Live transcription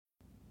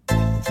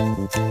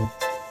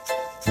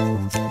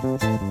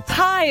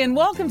Hi, and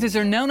welcome to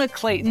Zernona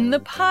Clayton, the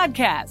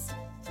podcast.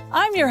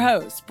 I'm your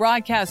host,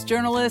 broadcast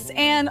journalist,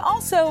 and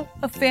also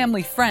a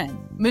family friend,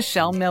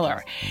 Michelle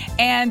Miller.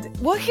 And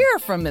we'll hear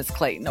from Miss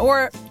Clayton,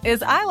 or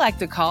as I like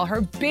to call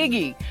her,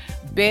 Biggie,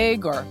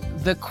 Big, or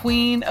the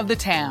queen of the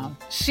town.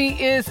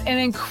 She is an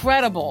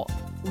incredible,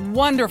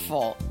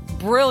 wonderful,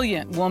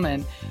 brilliant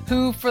woman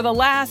who for the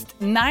last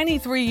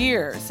 93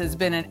 years has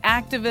been an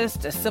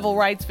activist, a civil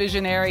rights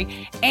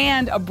visionary,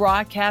 and a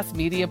broadcast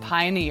media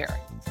pioneer.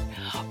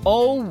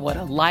 Oh, what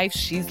a life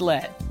she's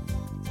led.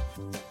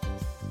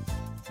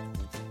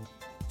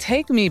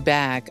 Take me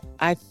back.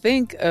 I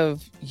think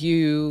of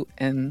you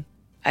and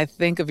I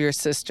think of your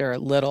sister,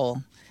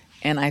 Little,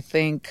 and I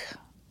think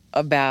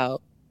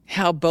about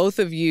how both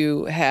of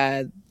you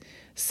had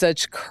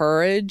such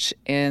courage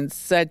and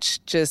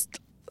such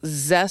just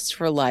zest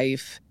for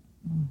life.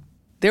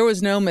 There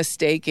was no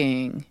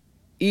mistaking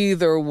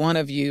either one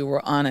of you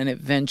were on an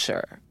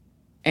adventure,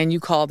 and you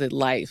called it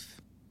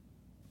life.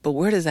 But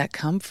where does that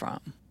come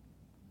from?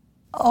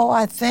 Oh,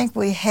 I think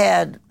we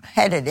had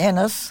it in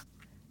us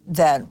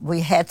that we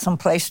had some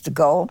place to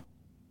go,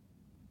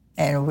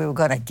 and we were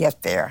going to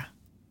get there.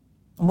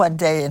 One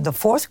day in the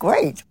fourth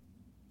grade,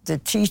 the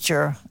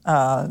teacher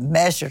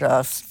measured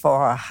us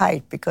for our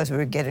height because we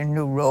were getting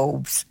new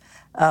robes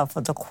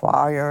for the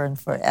choir and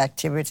for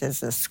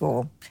activities at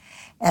school.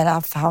 And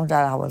I found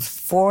out I was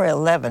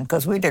 4'11",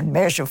 because we didn't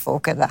measure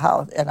folk in the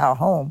house, in our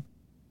home.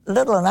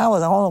 Little and I were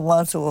the only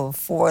ones who were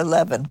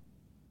 4'11".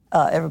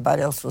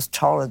 Everybody else was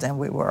taller than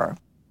we were.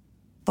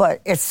 But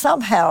it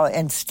somehow,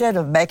 instead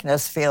of making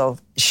us feel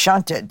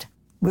shunted,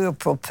 we were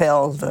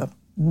propelled to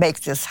make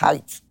this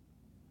height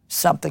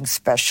something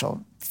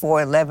special.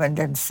 4'11"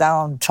 didn't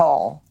sound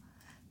tall,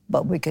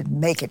 but we could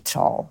make it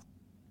tall.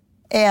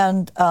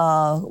 And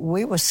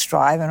we were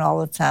striving all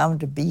the time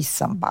to be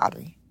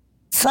somebody.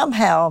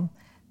 Somehow,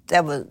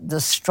 that was the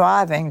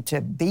striving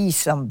to be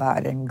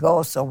somebody and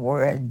go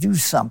somewhere and do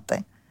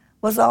something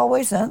was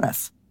always in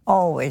us,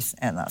 always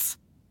in us.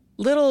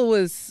 Little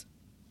was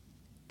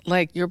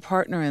like your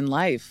partner in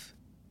life.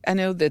 I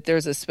know that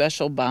there's a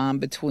special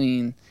bond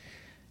between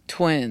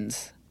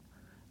twins,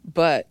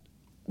 but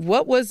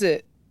what was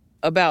it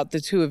about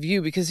the two of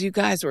you? Because you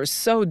guys were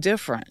so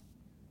different.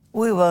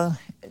 We were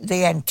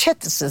the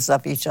antithesis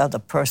of each other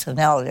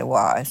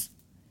personality-wise,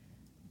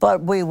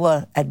 but we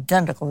were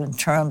identical in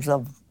terms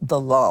of the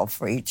love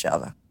for each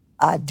other.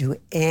 I'd do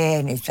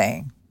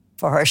anything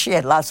for her. She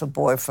had lots of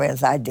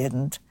boyfriends, I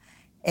didn't.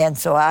 And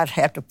so I'd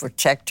have to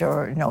protect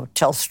her,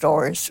 tell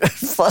stories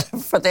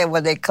for them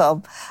when they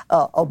come,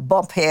 or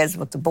bump heads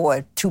with the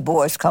boy. Two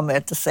boys coming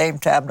at the same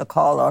time to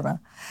call on her.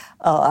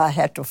 I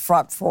had to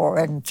front for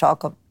her and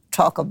talk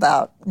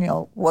about,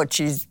 what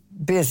she's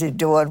busy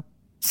doing.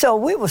 So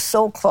we were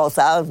so close,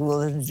 I was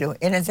willing to do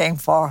anything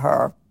for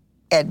her.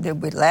 And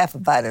then we'd laugh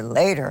about it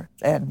later.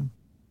 And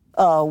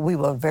we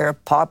were very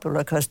popular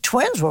because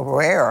twins were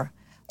rare.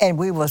 And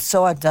we were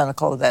so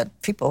identical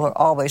that people would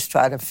always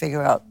try to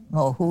figure out,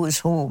 who is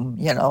whom,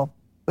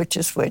 which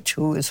is which,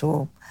 who is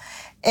whom.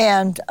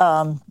 And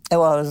it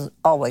was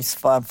always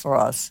fun for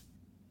us.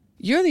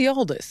 You're the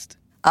oldest.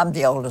 I'm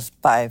the oldest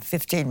by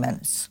 15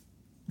 minutes.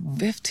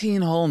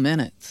 15 whole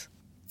minutes.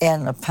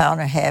 And a pound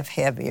and a half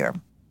heavier.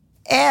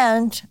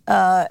 And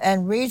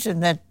reason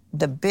that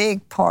the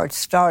big part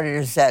started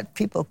is that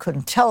people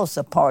couldn't tell us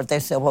apart. They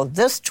said, well,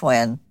 this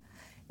twin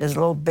is a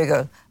little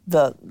bigger.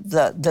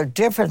 The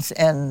difference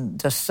in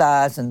the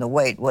size and the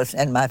weight was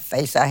in my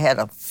face. I had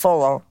a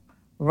fuller,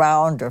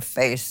 rounder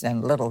face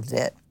than Little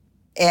did.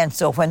 And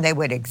so when they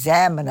would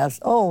examine us,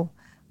 oh,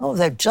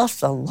 they're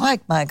just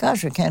alike. My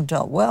gosh, you can't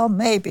tell. Well,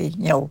 maybe,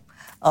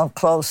 on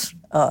close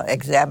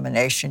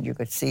examination, you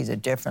could see the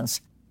difference.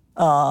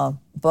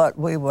 But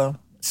we were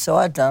so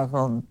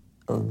identical,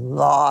 a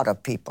lot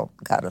of people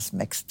got us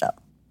mixed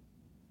up.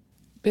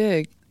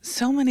 Big.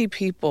 So many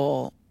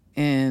people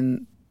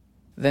in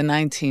the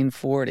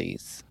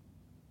 1940s,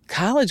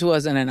 college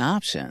wasn't an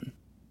option.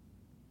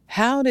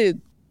 How did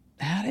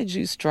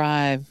you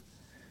strive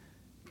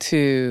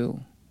to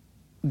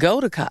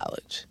go to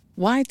college?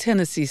 Why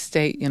Tennessee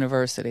State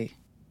University?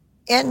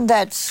 In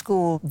that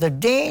school, the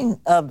dean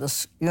of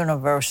the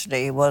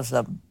university was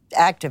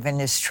active in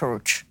his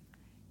church,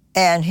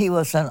 and he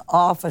was an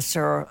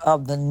officer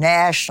of the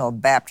National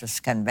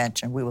Baptist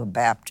Convention. We were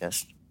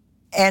Baptist.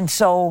 And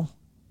so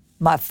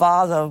my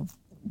father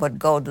would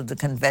go to the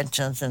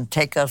conventions and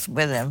take us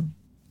with him.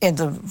 In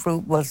the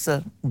group was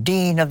the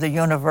dean of the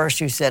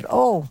university who said,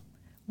 oh,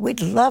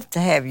 we'd love to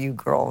have you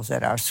girls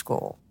at our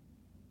school.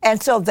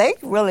 And so they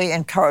really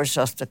encouraged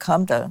us to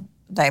come to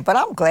that. But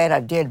I'm glad I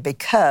did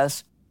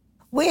because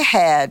we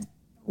had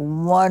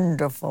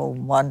wonderful,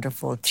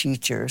 wonderful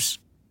teachers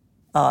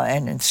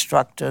and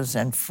instructors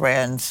and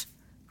friends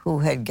who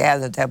had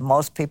gathered there.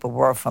 Most people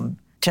were from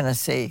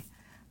Tennessee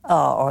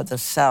or the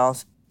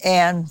South.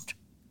 And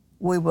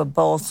we were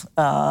both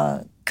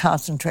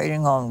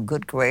concentrating on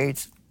good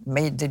grades,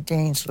 made the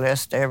dean's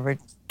list every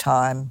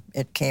time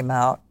it came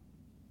out.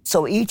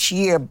 So each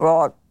year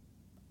brought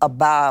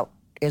about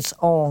its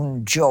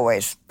own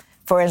joys.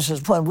 For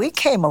instance, when we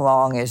came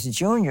along as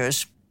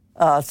juniors,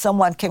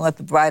 someone came up with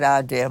the bright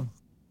idea,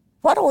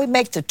 why don't we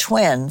make the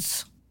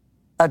twins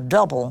a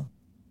double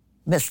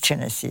Miss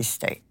Tennessee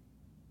State?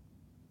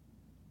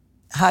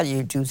 How do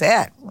you do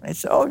that? They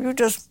said, oh, you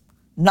just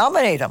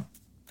nominate them.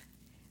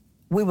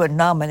 We were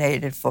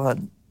nominated for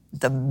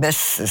the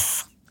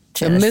Mrs.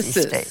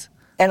 Tennessee State.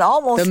 And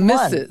almost the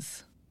won.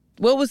 Mrs.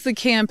 What was the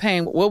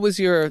campaign? What was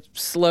your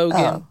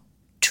slogan?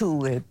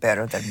 Two is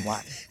better than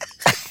one.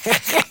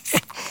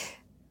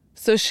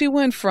 So she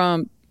went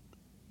from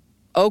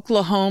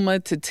Oklahoma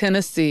to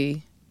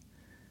Tennessee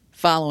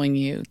following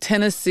you,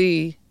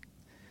 Tennessee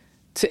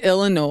to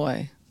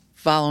Illinois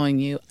following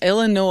you,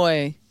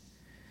 Illinois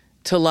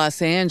to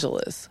Los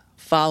Angeles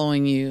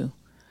following you.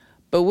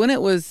 But when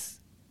it was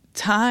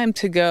time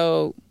to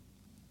go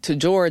to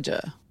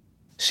Georgia,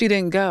 she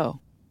didn't go.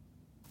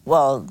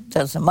 Well,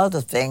 there's some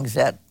other things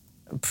that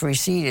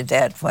preceded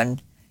that. When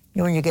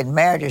you get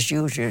married, it's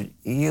usually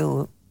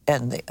you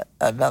and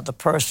another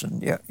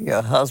person,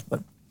 your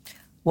husband.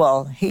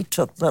 Well, he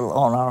took little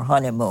on our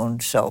honeymoon,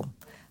 so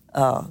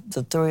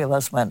the three of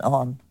us went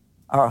on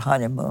our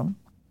honeymoon.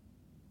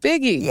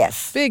 Biggie.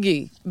 Yes.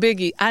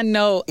 Biggie. I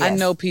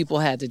know people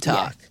had to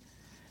talk. Yeah.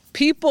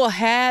 People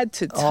had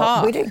to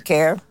talk. We didn't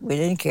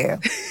care.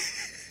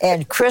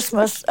 And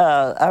Christmas,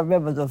 I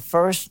remember the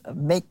first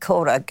mink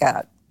coat I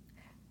got.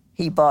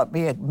 He bought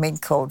me a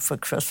mink coat for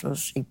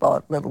Christmas. He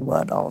bought little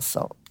one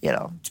also,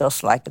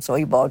 just like it. So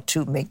he bought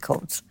 2 mink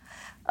coats.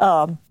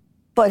 And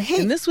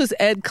this was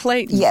Ed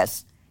Clayton.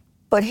 Yes.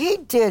 But he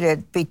did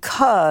it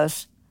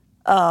because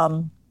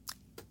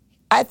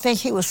I think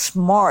he was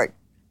smart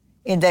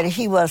in that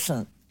he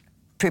wasn't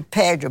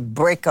prepared to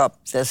break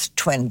up this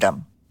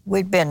twindom.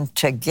 We'd been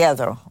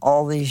together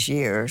all these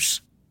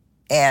years,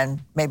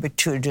 and maybe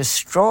to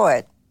destroy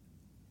it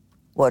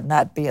would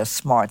not be a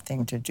smart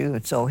thing to do.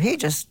 So he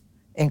just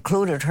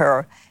included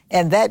her,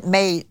 and that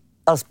made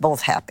us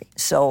both happy.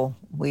 So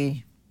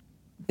we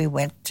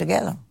went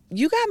together.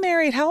 You got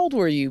married, how old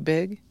were you,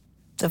 Big?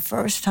 The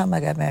first time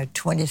I got married,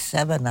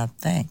 27, I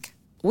think.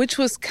 Which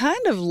was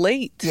kind of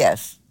late.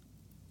 Yes.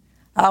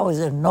 I was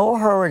in no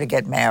hurry to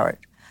get married.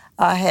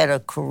 I had a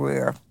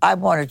career. I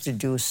wanted to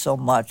do so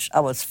much.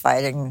 I was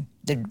fighting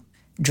the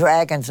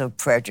dragons of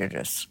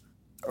prejudice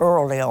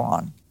early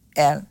on,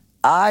 and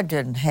I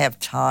didn't have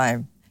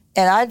time.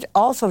 And I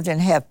also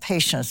didn't have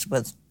patience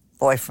with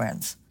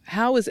boyfriends.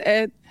 How is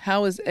Ed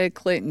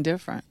Clayton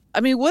different? I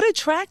mean, what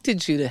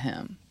attracted you to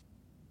him?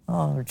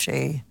 Oh,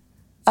 gee.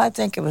 I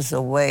think it was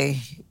the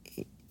way,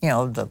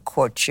 the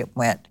courtship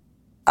went.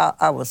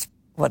 I was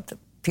what the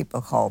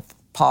people call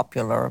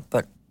popular,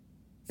 but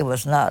it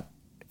was not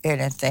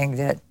anything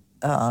that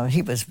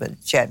he was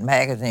with Jet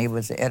Magazine. He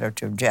was the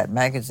editor of Jet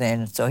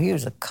Magazine, and so he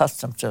was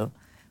accustomed to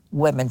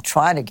women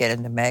trying to get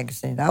in the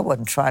magazine. I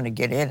wasn't trying to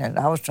get in it.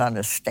 I was trying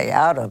to stay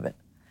out of it.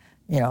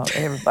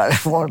 Everybody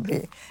wanted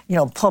to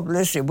be,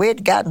 publicity. We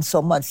had gotten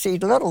so much. See,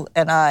 Little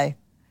and I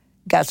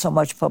got so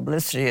much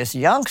publicity as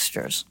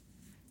youngsters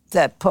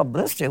that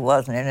publicity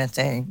wasn't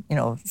anything,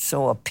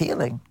 so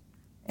appealing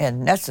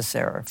and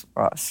necessary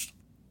for us.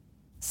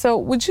 So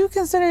would you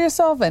consider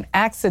yourself an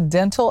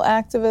accidental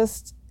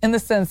activist in the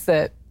sense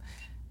that,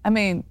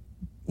 you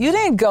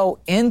didn't go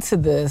into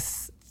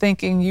this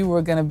thinking you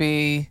were going to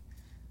be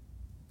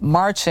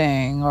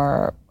marching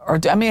or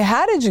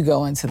how did you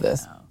go into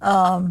this?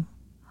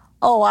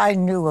 I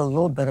knew a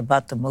little bit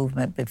about the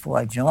movement before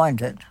I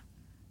joined it.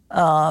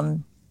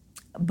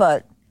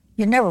 But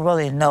you never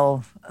really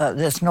know.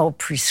 There's no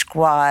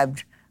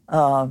prescribed,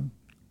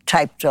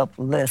 typed up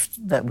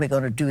list that we're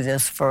going to do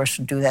this first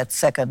and do that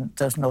second.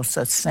 There's no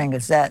such thing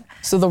as that.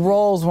 So the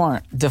roles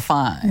weren't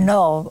defined?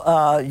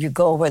 No. You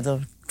go where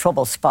the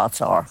trouble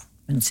spots are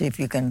and see if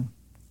you can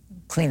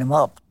clean them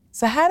up.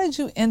 So how did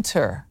you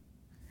enter?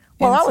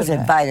 Well, I was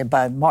invited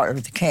by Martin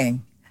Luther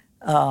King.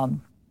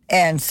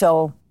 And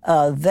so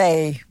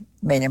they,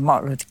 meaning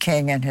Martin Luther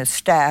King and his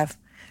staff,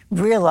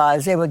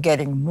 realized they were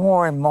getting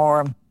more and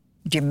more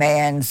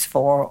demands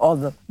for,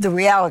 or the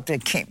reality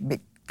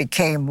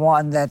became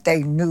one that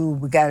they knew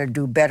we got to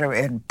do better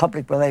in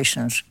public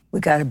relations. We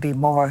got to be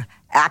more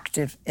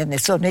active in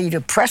this. So they needed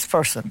a press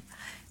person.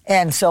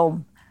 And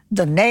so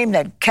the name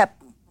that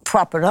kept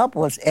propping up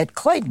was Ed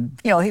Clayton.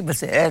 He was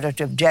the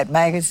editor of Jet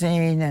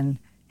Magazine and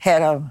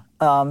had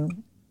a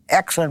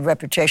excellent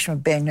reputation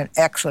of being an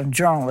excellent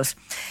journalist.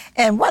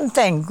 And one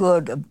thing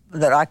good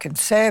that I can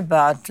say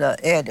about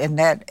Ed in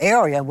that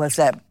area was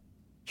that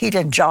he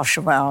didn't josh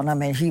around.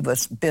 He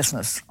was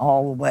business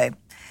all the way.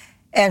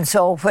 And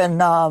so when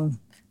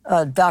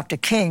Dr.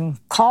 King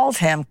called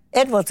him,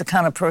 Ed was the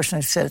kind of person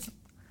who said,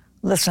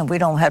 listen, we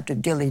don't have to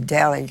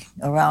dilly-dally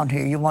around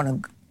here. You want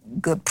a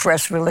good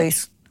press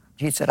release?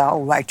 He said,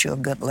 I'll write you a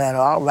good letter.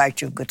 I'll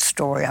write you a good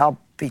story. I'll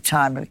be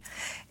timely.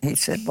 He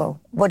said, well,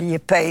 what do you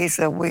pay? He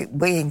said, we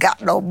ain't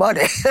got no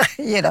money,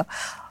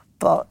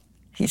 But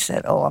he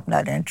said, I'm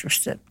not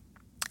interested.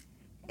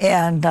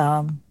 And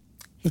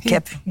he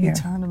kept... He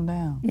turned him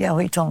down. Yeah,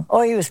 he told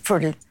him. He was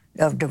pretty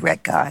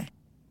direct guy.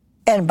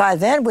 And by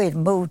then, we'd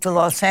moved to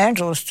Los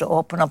Angeles to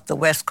open up the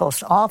West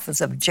Coast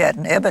office of Jet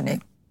and Ebony.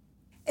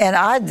 And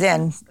I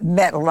then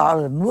met a lot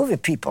of the movie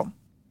people.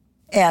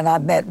 And I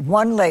met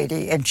one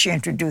lady, and she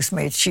introduced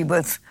me.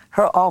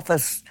 Her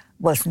office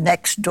was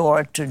next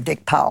door to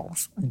Dick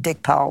Powell's.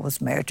 Dick Powell was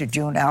married to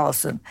June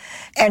Allison.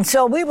 And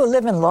so we were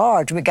living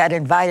large. We got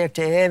invited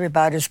to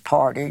everybody's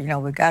party.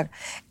 And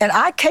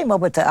I came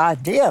up with the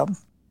idea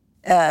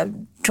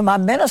to my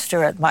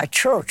minister at my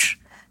church.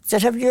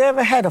 Said, have you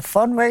ever had a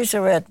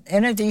fundraiser at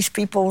any of these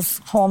people's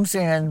homes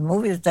and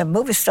movies? There are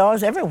movie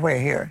stars everywhere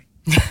here.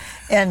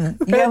 And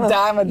you ever,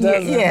 dime a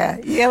dozen. Yeah,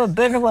 you ever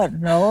been to what?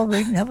 No,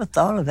 we never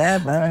thought of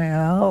that.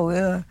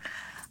 But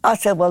I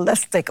said, well,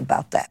 let's think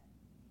about that.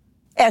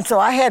 And so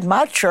I had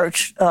my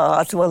church.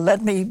 I said, well,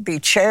 let me be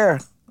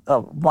chair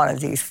of one of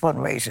these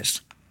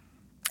fundraisers.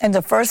 And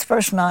the first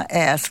person I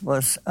asked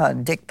was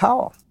Dick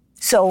Powell.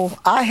 So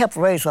I helped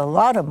raise a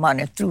lot of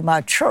money through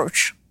my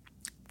church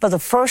for the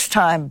first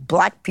time,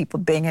 Black people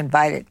being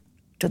invited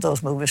to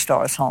those movie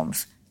stars'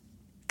 homes.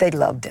 They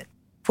loved it.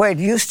 Where it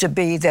used to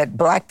be that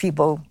Black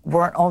people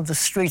weren't on the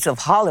streets of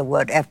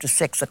Hollywood after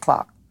 6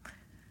 o'clock.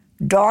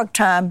 Dark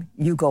time,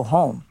 you go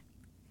home,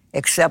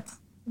 except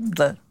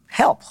the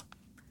help.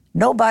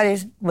 Nobody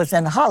was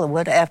in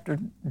Hollywood after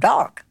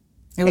dark.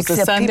 It was the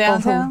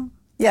sundown town?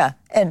 Yeah,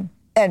 and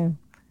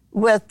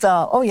with,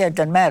 it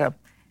doesn't matter.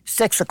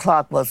 6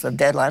 o'clock was the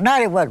deadline.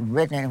 Now, it wasn't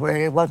written anywhere,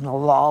 it wasn't a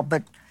law,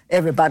 but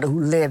everybody who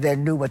lived there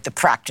knew what the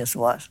practice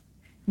was.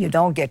 You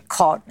don't get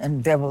caught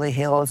in Beverly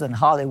Hills and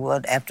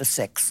Hollywood after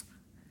 6.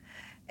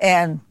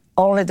 And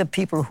only the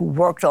people who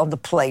worked on the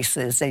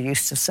places, they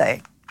used to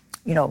say,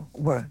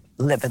 were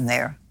living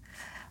there.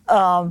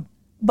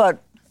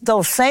 But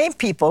those same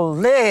people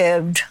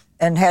lived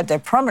and had their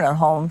permanent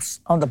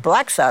homes on the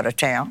Black side of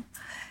town.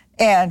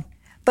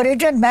 But it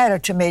didn't matter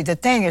to me. The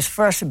thing is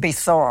first to be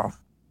thorough.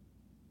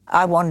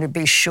 I wanted to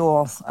be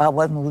sure I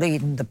wasn't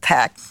leading the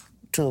pack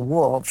to the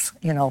wolves.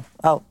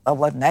 I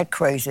wasn't that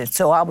crazy.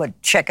 So I would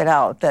check it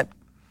out, that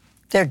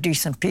they're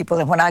decent people.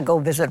 And when I go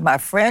visit my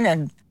friend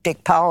and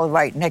Dick Powell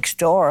right next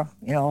door,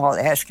 I'll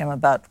ask him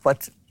about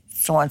what's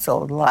so-and-so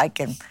like,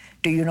 and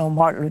do you know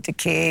Martin Luther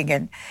King?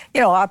 And,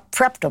 I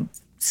prepped him.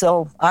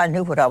 So I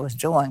knew what I was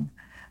doing.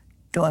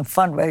 Doing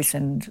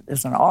fundraising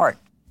is an art.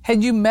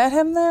 Had you met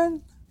him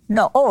then?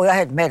 No. Oh, I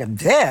had met him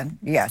then,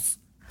 yes.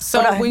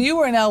 So when you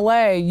were in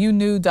L.A., you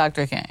knew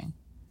Dr. King?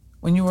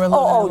 When you were living in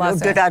Los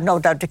Angeles? Did I know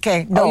Dr.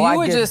 King? No, I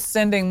didn't. Just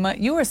sending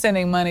money. You were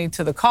sending money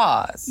to the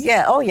cause.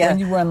 Yeah, when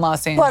you were in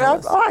Los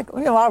Angeles. But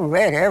I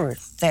read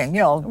everything,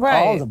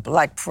 right. All the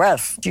Black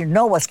press. You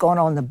know what's going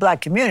on in the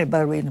Black community by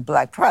reading the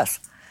Black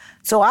press.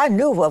 So I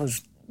knew what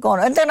was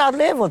going on. And then I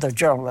lived with a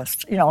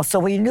journalist, so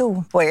we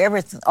knew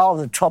where all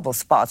the trouble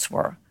spots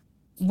were.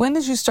 When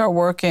did you start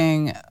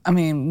working,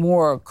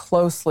 more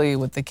closely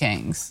with the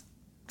Kings?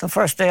 The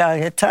first day I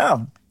hit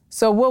town.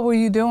 So what were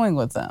you doing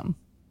with them?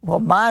 Well,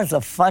 mine's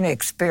a funny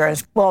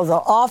experience. Well, the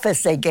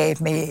office they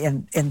gave me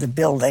in the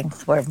building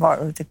where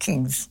Martin Luther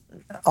King's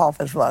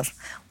office was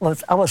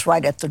I was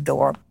right at the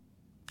door.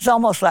 It's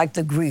almost like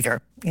the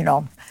greeter,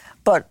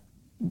 But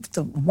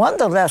one of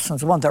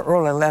the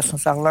early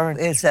lessons I learned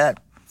is that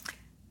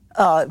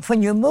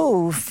when you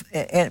move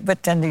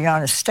within the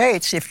United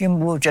States, if you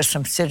move just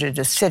from city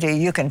to city,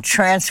 you can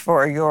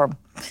transfer your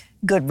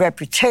good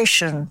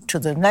reputation to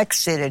the next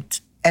city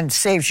and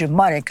saves you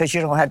money because you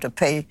don't have to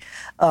pay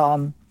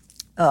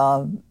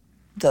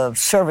the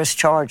service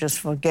charges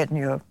for getting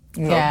your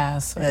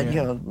gas,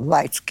 your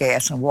lights,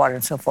 gas, and water,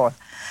 and so forth.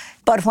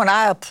 But when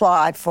I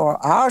applied for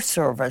our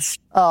service,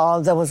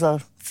 there was a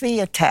fee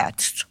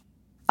attached.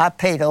 I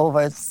paid over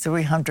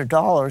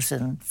 $300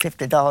 and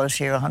 $50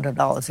 here,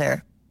 $100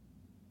 there.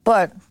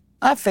 But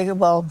I figured,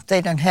 well,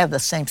 they didn't have the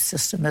same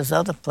system as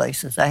other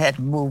places. I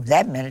hadn't moved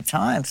that many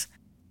times.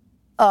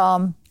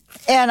 And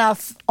I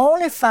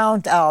only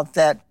found out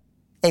that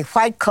a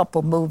white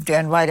couple moved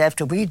in right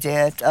after we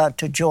did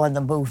to join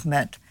the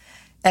movement.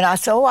 And I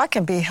said, I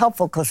can be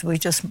helpful because we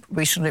just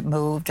recently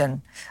moved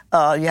and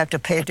you have to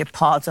pay a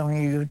deposit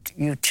on your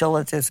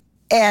utilities.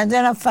 And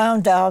then I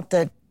found out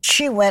that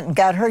she went and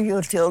got her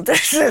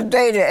utilities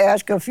today to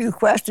ask a few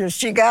questions.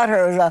 She got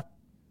hers.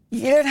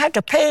 You didn't have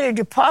to pay the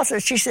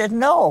deposit. She said,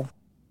 no.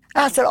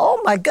 And I said,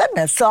 oh, my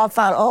goodness. So I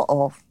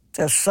found,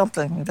 there's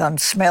something doesn't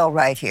smell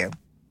right here.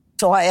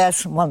 So I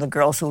asked one of the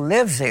girls who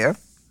lives here,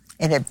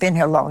 and had been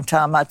here a long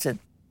time, I said,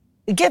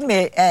 give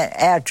me an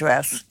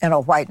address in a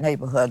white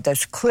neighborhood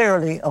that's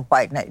clearly a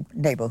white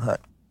neighborhood.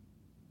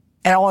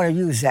 And I want to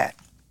use that.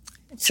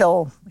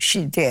 So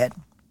she did.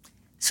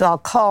 So I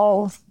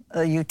called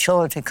a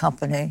utility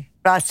company.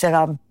 I said,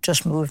 I'm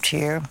just moved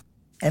here,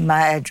 and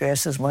my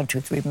address is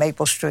 123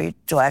 Maple Street.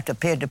 Do I have to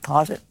pay a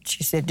deposit?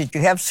 She said, did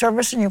you have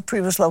service in your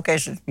previous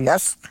location?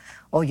 Yes.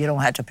 Oh, you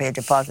don't have to pay a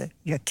deposit?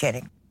 You're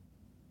kidding.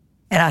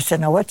 And I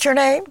said, now, what's your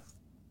name?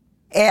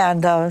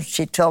 And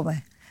she told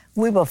me.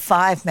 We were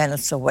 5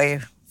 minutes away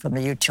from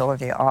the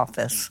utility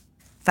office.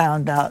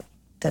 Found out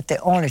that they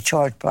only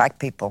charge Black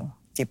people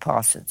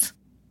deposits.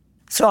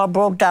 So I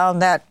broke down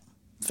that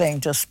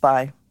thing just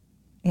by,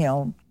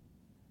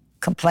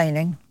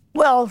 complaining.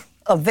 Well,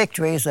 a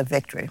victory is a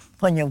victory.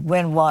 When you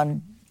win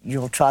one,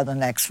 you'll try the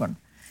next one.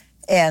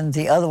 And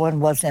the other one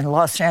was in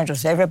Los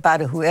Angeles.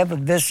 Everybody who ever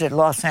visited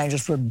Los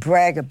Angeles would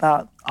brag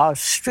about our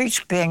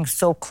streets being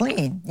so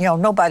clean. You know,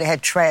 nobody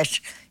had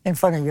trash in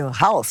front of your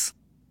house.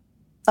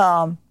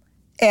 And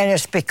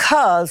it's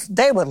because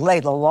they would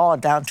lay the law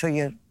down to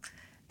you.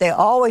 They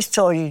always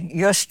told you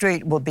your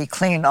street will be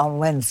clean on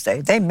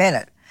Wednesday. They meant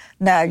it.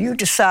 Now, you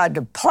decide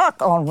to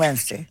park on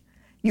Wednesday,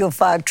 you'll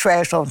find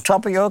trash on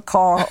top of your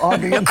car,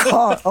 under your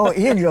car, or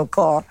in your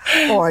car,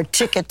 or a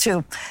ticket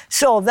too.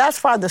 So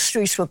that's why the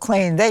streets were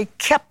clean. They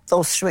kept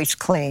those streets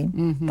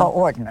clean by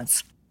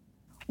ordinance.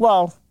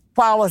 Well,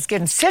 while I was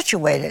getting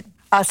situated,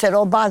 I said,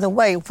 oh, by the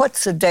way,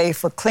 what's the day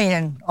for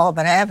cleaning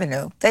Auburn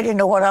Avenue? They didn't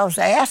know what I was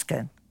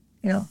asking,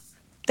 you know.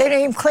 They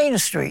didn't even clean the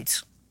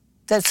streets.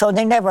 So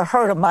they never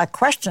heard of my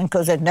question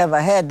because they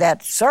never had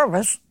that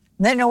service.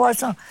 They know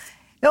what's on.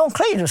 They don't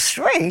clean the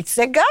streets.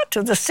 They got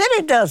to. The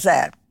city does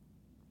that.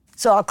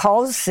 So I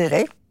called the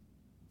city.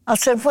 I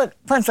said,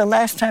 when's the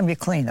last time you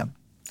cleaned them?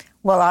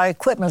 Well, our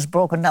equipment's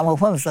broken down. Well,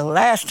 when was the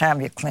last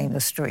time you cleaned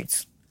the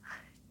streets?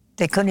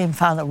 They couldn't even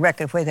find a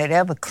record where they'd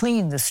ever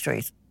cleaned the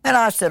streets. And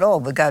I said, oh,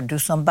 we got to do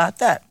something about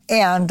that.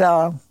 And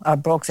I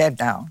broke that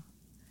down.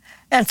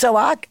 And so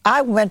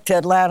I went to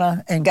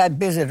Atlanta and got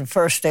busy the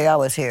first day I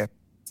was here.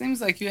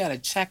 Seems like you had a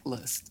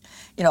checklist.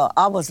 You know,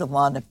 I was the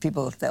one that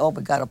people would say, oh,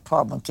 we got a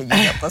problem. Can you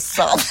help us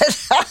solve it?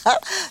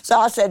 So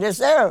I said, is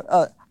there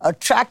a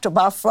tract to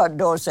my front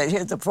door that said,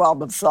 here's the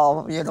problem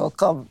solved, you know,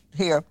 come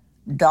here.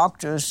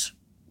 Doctors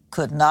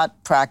could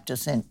not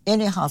practice in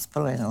any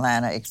hospital in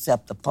Atlanta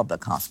except the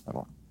public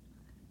hospital.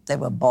 They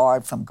were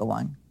barred from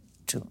going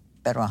to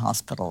better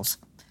hospitals.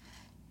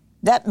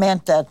 That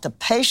meant that the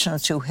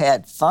patients who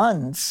had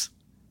funds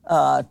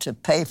to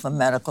pay for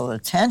medical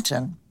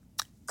attention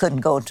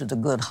couldn't go to the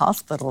good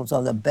hospitals,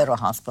 or the better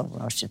hospitals,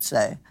 I should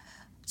say.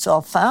 So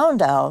I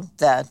found out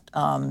that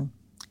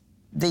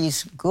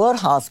these good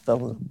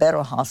hospitals,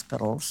 better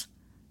hospitals,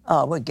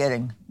 were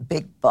getting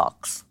big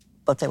bucks,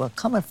 but they were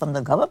coming from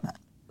the government.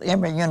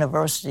 Emory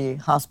University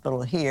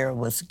Hospital here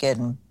was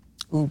getting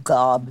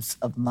gobs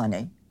of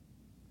money,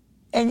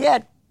 and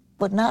yet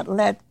would not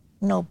let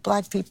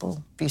black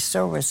people be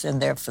serviced in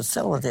their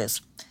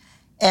facilities.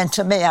 And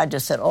to me, I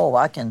just said, oh,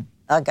 I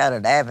got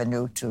an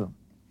avenue to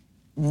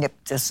nip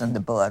this in the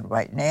bud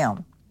right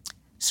now.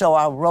 So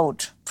I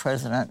wrote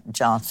President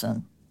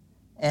Johnson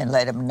and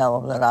let him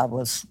know that I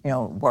was,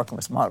 working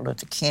with Martin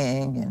Luther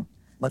King and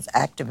was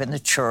active in the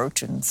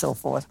church and so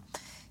forth.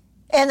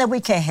 And that we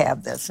can't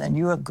have this, and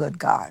you're a good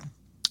guy.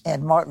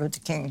 And Martin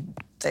Luther King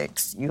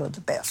thinks you're the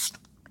best.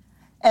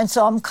 And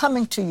so I'm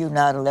coming to you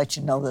now to let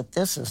you know that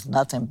this is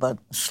nothing but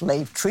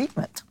slave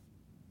treatment.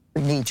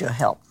 We need your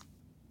help.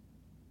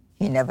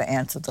 He never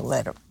answered the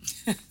letter.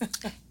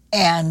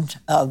 And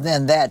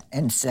then that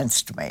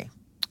incensed me,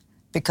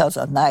 because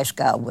a nice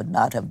guy would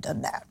not have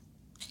done that.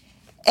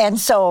 And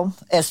so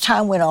as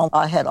time went on,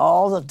 I had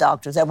all the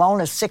doctors. There were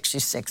only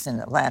 66 in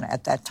Atlanta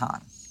at that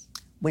time.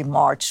 We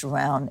marched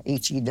around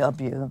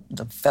HEW,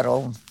 the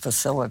federal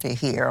facility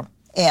here,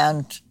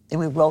 and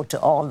we wrote to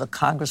all the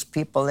Congress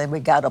people, and we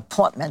got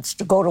appointments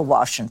to go to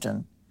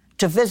Washington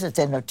to visit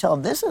them and tell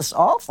them this is an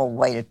awful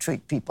way to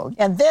treat people.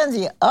 And then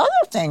the other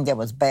thing that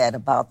was bad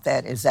about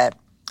that is that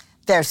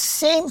there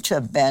seemed to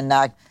have been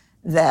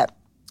that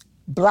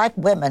black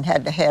women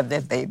had to have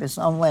their babies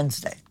on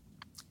Wednesday.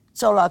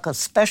 So like a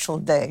special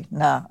day.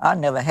 Now, I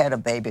never had a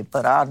baby,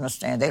 but I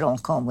understand they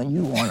don't come when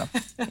you want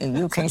them. And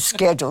you can't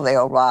schedule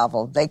their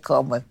arrival. They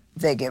come when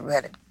they get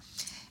ready.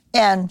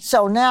 And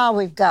so now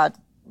we've got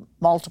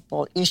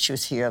multiple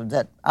issues here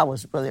that I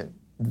was really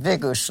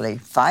vigorously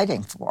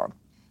fighting for,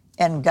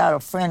 and got a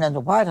friend in the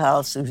White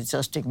House who was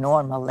just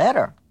ignoring my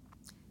letter.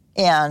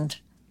 And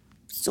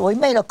so we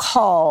made a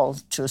call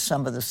to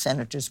some of the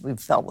senators we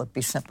felt would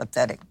be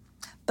sympathetic.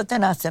 But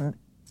then I said,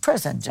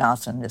 President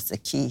Johnson is the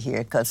key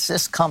here, because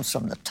this comes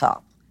from the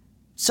top.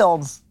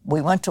 So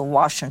we went to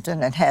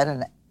Washington and had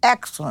an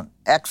excellent,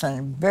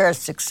 very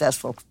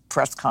successful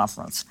press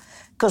conference,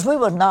 because we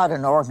were not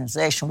an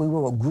organization, we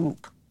were a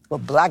group. We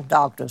were black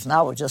doctors, and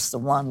I was just the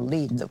one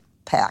leading the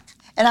pack.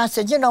 And I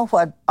said, you know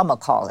what, I'm going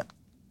to call him.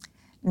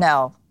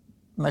 Now,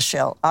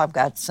 Michelle, I've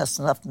got sense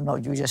enough to know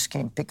you just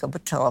can't pick up a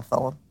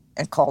telephone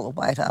and call the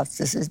White House.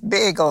 This is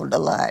big on the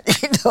line.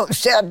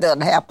 That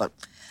doesn't happen.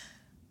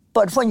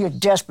 But when you're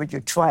desperate,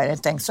 you try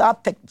anything. So I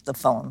picked up the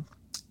phone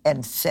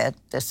and said,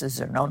 this is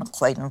Nona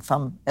Clayton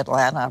from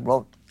Atlanta. I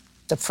wrote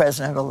the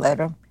president a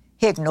letter.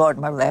 He ignored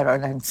my letter.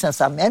 And since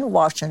I'm in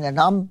Washington,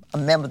 I'm a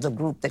member of the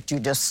group that you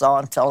just saw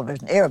on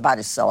television.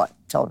 Everybody saw it on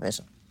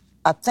television.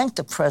 I think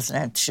the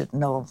president should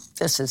know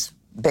this is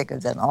bigger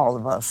than all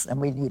of us, and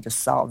we need to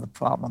solve the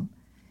problem.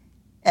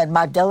 And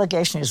my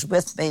delegation is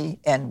with me,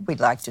 and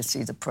we'd like to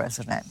see the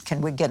president.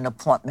 Can we get an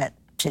appointment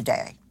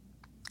today?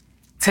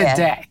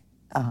 Today?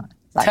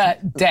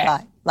 Today.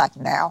 Like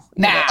now.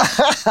 Now.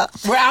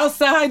 We're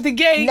outside the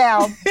gate.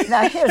 Now,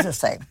 here's the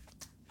thing.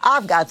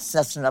 I've got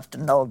sense enough to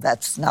know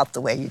that's not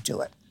the way you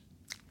do it.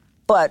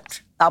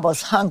 But I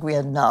was hungry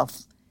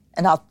enough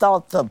And I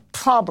thought the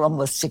problem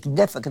was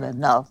significant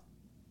enough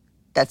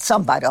that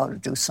somebody ought to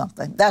do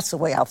something. That's the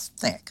way I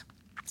think.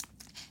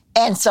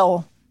 And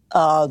so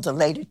the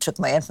lady took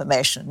my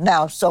information.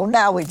 Now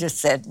we just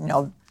said,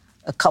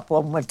 a couple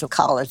of them went to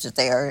college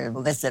there,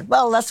 and they said,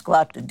 well, let's go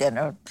out to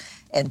dinner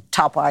and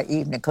top our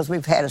evening, because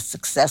we've had a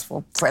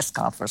successful press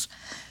conference.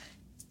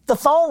 The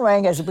phone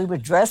rang as we were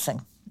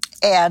dressing,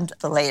 and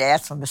the lady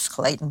asked for Miss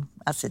Clayton.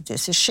 I said,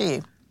 this is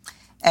she.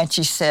 And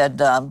she said,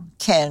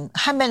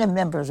 how many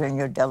members are in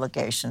your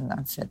delegation?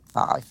 I said,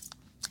 5.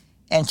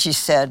 And she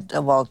said,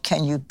 well,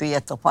 can you be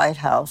at the White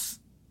House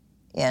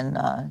in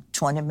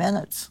 20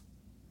 minutes?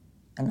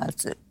 And I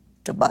said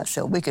to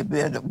myself, we could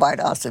be at the White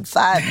House in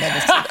 5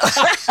 minutes.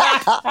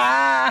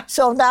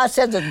 So now I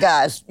said to the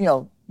guys,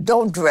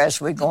 don't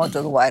dress, we're going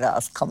to the White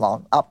House. Come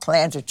on, our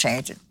plans are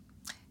changing.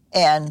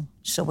 And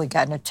so we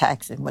got in a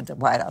taxi and went to the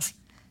White House.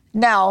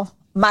 Now,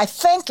 my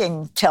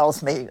thinking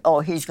tells me,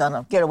 he's going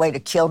to get away to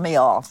kill me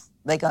off.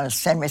 They're going to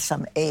send me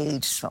some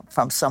aides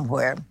from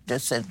somewhere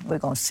that said, we're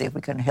going to see if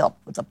we can help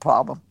with the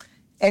problem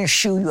and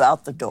shoo you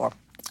out the door.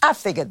 I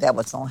figured that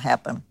was going to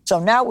happen. So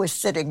now we're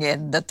sitting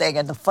in the thing,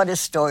 and the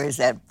funniest story is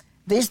that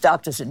these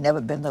doctors had never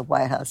been to the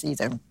White House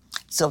either.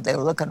 So they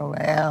were looking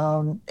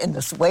around in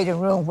this waiting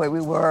room where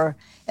we were,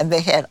 and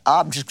they had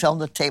objects on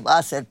the table.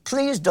 I said,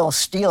 please don't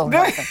steal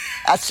nothing.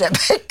 I said,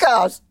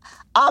 because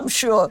I'm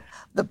sure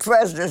the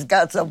president's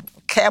got some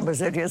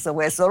cameras in here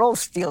somewhere, so don't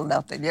steal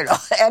nothing,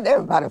 And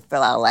everybody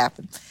fell out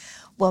laughing.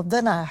 Well,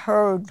 then I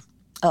heard,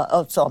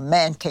 so a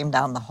man came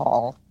down the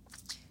hall,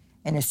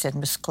 and he said,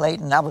 Miss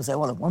Clayton, I was the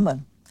only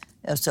woman.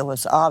 And so it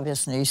was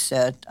obvious, and he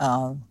said,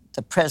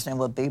 the president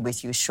will be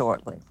with you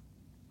shortly.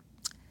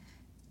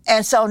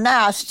 And so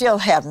now I still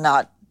have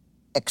not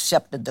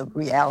accepted the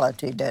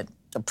reality that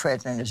the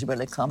president is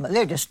really coming.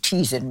 They're just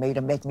teasing me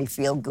to make me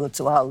feel good,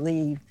 so I'll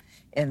leave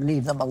and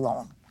leave them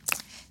alone.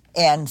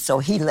 And so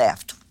he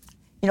left.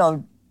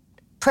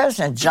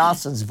 President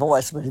Johnson's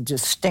voice was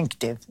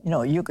distinctive.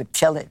 You could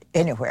tell it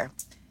anywhere.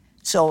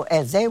 So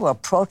as they were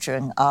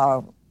approaching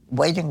our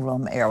waiting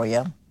room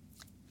area,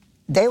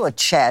 they were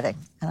chatting.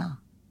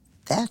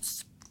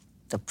 That's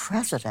the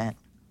president,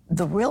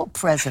 the real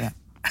president.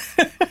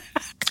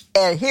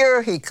 And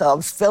here he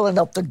comes, filling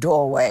up the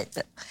doorway.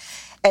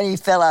 And he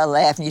fell out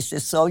laughing. He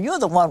said, so you're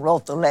the one who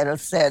wrote the letter,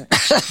 said,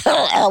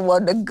 I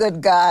wasn't a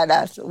good guy. And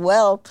I said,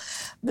 well,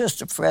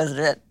 Mr.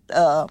 President,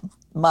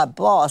 my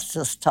boss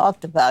just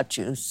talked about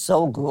you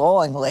so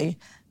glowingly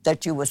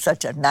that you were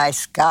such a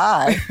nice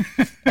guy.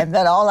 And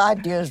then all I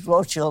did is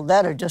wrote you a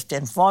letter just to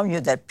inform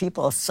you that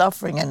people are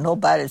suffering and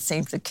nobody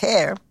seems to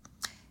care.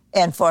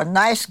 And for a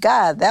nice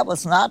guy, that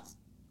was not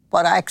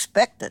what I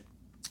expected.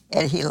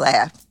 And he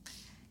laughed.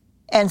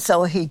 And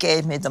so he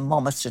gave me the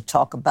moments to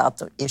talk about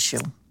the issue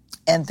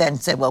and then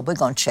said, well, we're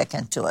going to check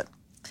into it.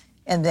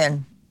 And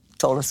then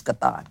told us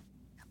goodbye.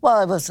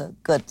 Well, it was a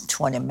good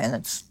 20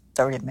 minutes,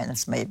 30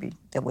 minutes maybe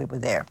that we were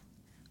there.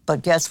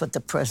 But guess what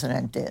the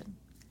president did?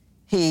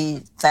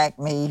 He thanked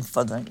me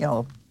for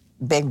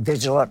being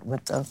vigilant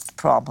with the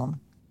problem.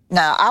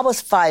 Now, I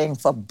was fighting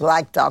for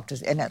black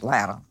doctors in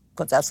Atlanta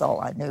because that's all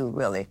I knew,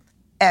 really.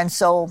 And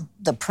so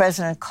the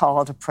president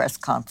called a press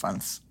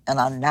conference and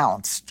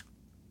announced,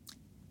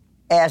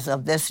 as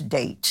of this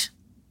date,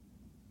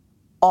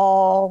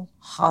 all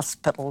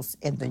hospitals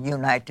in the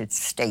United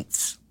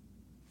States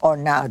are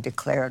now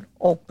declared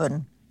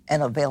open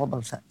and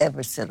available to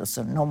every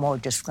citizen. No more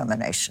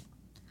discrimination.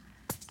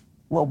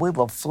 Well, we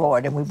were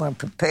floored, and we weren't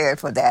prepared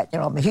for that.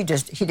 He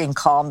didn't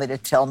call me to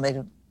tell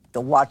me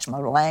to watch my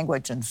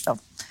language and stuff.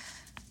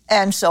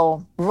 And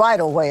so right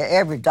away,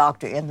 every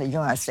doctor in the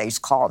United States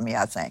called me,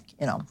 I think,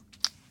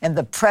 And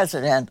the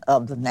president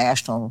of the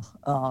national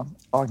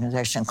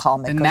organization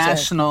called me. The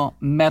National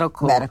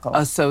Medical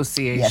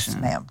Association. Yes,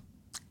 ma'am.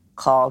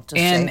 Called to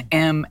say.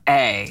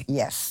 NMA.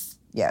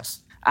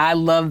 Yes. I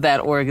love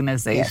that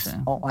organization.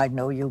 Yes. Oh, I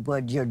know you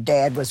would. Your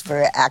dad was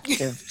very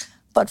active.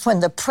 But when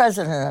the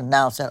president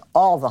announced that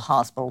all the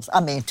hospitals,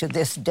 to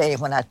this day,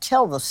 when I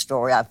tell the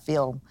story, I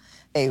feel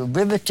a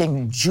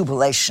riveting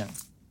jubilation.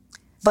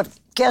 But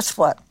guess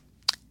what?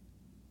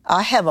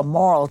 I have a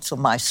moral to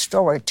my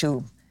story,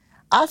 too.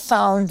 I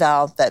found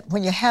out that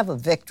when you have a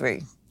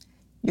victory,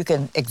 you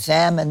can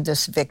examine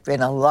this victory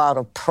and a lot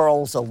of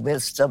pearls of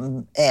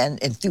wisdom and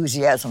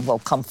enthusiasm will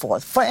come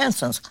forth. For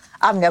instance,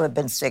 I've never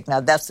been sick. Now,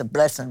 that's the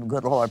blessing of the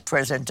good Lord.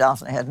 President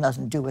Johnson had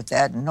nothing to do with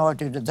that, nor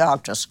do the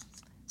doctors.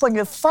 When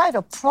you fight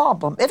a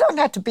problem, it doesn't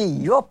have to be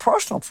your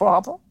personal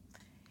problem.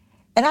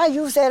 And I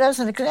use that as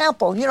an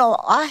example.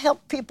 I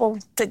help people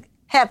to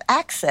have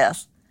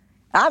access.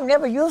 I've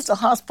never used a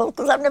hospital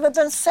because I've never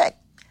been sick.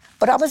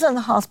 But I was in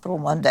the hospital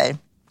one day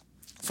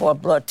for a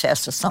blood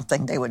test or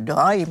something they were doing.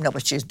 I don't even know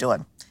what she was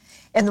doing.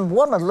 And the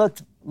woman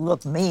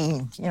looked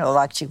mean,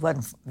 like she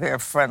wasn't very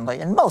friendly.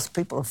 And most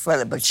people are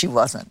friendly, but she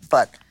wasn't.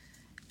 But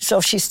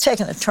so she's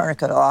taking the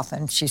tourniquet off,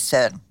 and she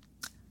said,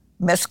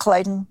 Miss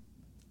Clayton,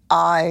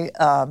 I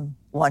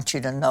want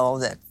you to know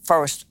that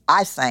first,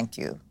 I thank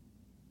you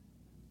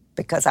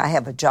because I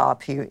have a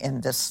job here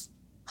in this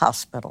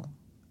hospital.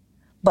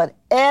 But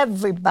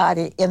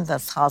everybody in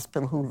this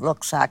hospital who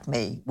looks like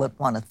me would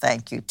want to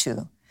thank you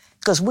too,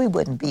 because we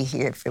wouldn't be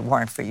here if it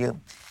weren't for you.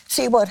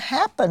 See, what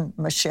happened,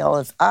 Michelle,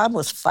 is I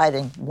was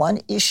fighting one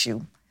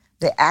issue,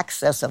 the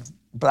access of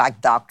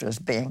Black doctors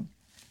being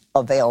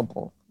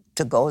available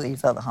to go to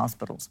these other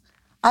hospitals.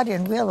 I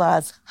didn't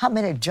realize how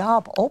many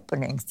job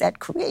openings that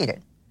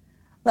created.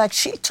 Like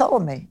she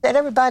told me that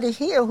everybody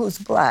here who's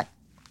Black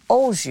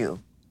owes you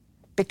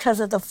because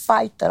of the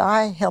fight that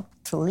I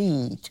helped to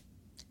lead.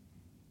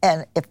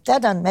 And if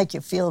that doesn't make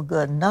you feel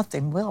good,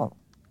 nothing will.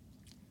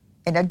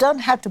 And it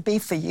doesn't have to be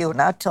for you.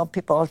 And I tell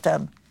people all the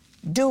time,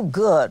 do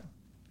good,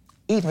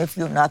 even if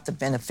you're not the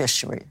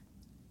beneficiary.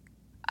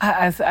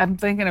 I'm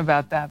thinking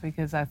about that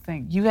because I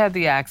think you had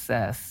the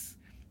access.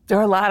 There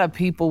are a lot of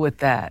people with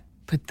that,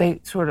 but they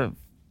sort of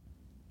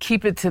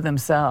keep it to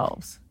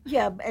themselves.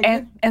 Yeah.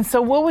 And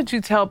so what would you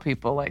tell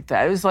people like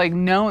that? It was like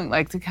knowing,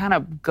 like to kind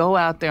of go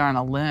out there on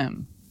a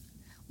limb.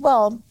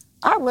 Well,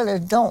 I really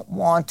don't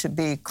want to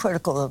be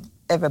critical of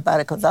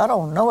everybody because I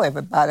don't know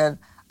everybody.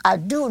 I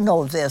do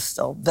know this,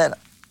 though, that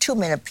too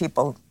many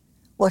people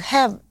would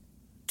have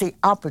the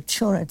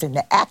opportunity and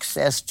the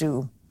access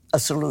to a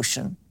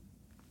solution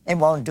and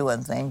won't do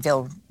anything.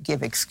 They'll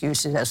give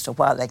excuses as to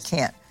why they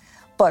can't.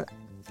 But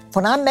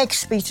when I make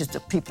speeches to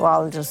people,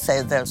 I'll just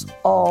say there's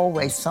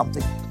always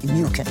something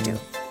you can do.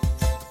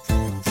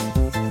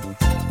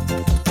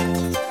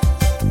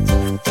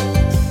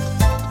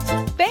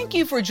 Thank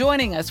you for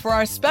joining us for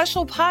our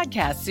special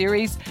podcast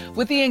series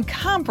with the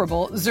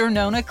incomparable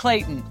Zernona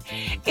Clayton.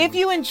 If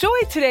you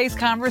enjoyed today's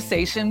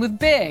conversation with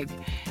Big,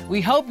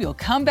 we hope you'll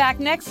come back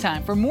next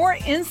time for more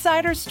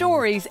insider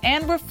stories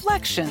and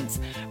reflections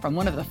from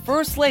one of the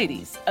first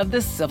ladies of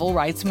the civil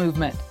rights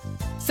movement.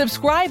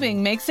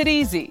 Subscribing makes it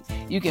easy.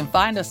 You can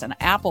find us on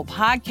Apple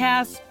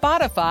Podcasts,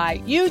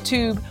 Spotify,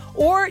 YouTube,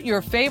 or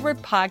your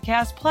favorite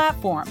podcast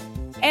platform.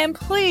 And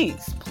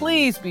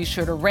please be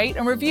sure to rate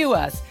and review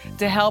us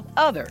to help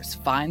others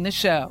find the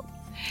show.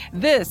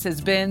 This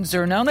has been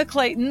Zernona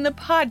Clayton, the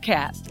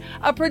podcast,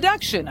 a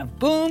production of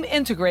Boom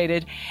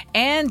Integrated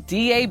and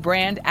DA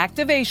Brand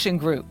Activation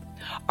Group.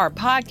 Our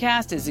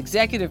podcast is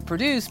executive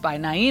produced by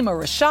Naima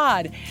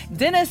Rashad,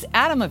 Dennis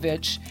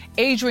Adamovich,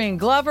 Adrian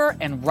Glover,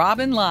 and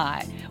Robin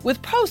Lai,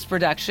 with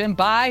post-production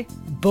by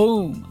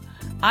Boom.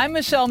 I'm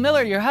Michelle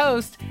Miller, your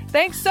host.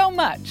 Thanks so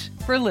much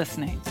for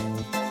listening.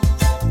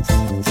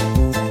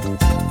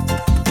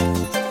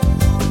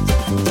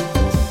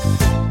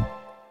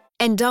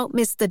 And don't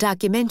miss the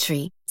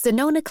documentary,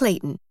 Zernona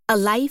Clayton, A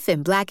Life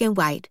in Black and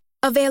White,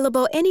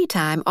 available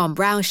anytime on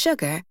Brown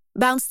Sugar,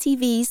 Bounce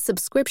TV's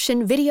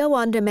subscription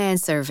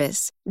video-on-demand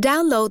service.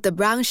 Download the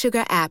Brown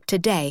Sugar app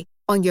today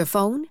on your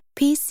phone,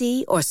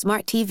 PC, or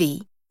smart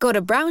TV. Go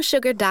to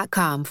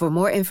brownsugar.com for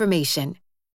more information.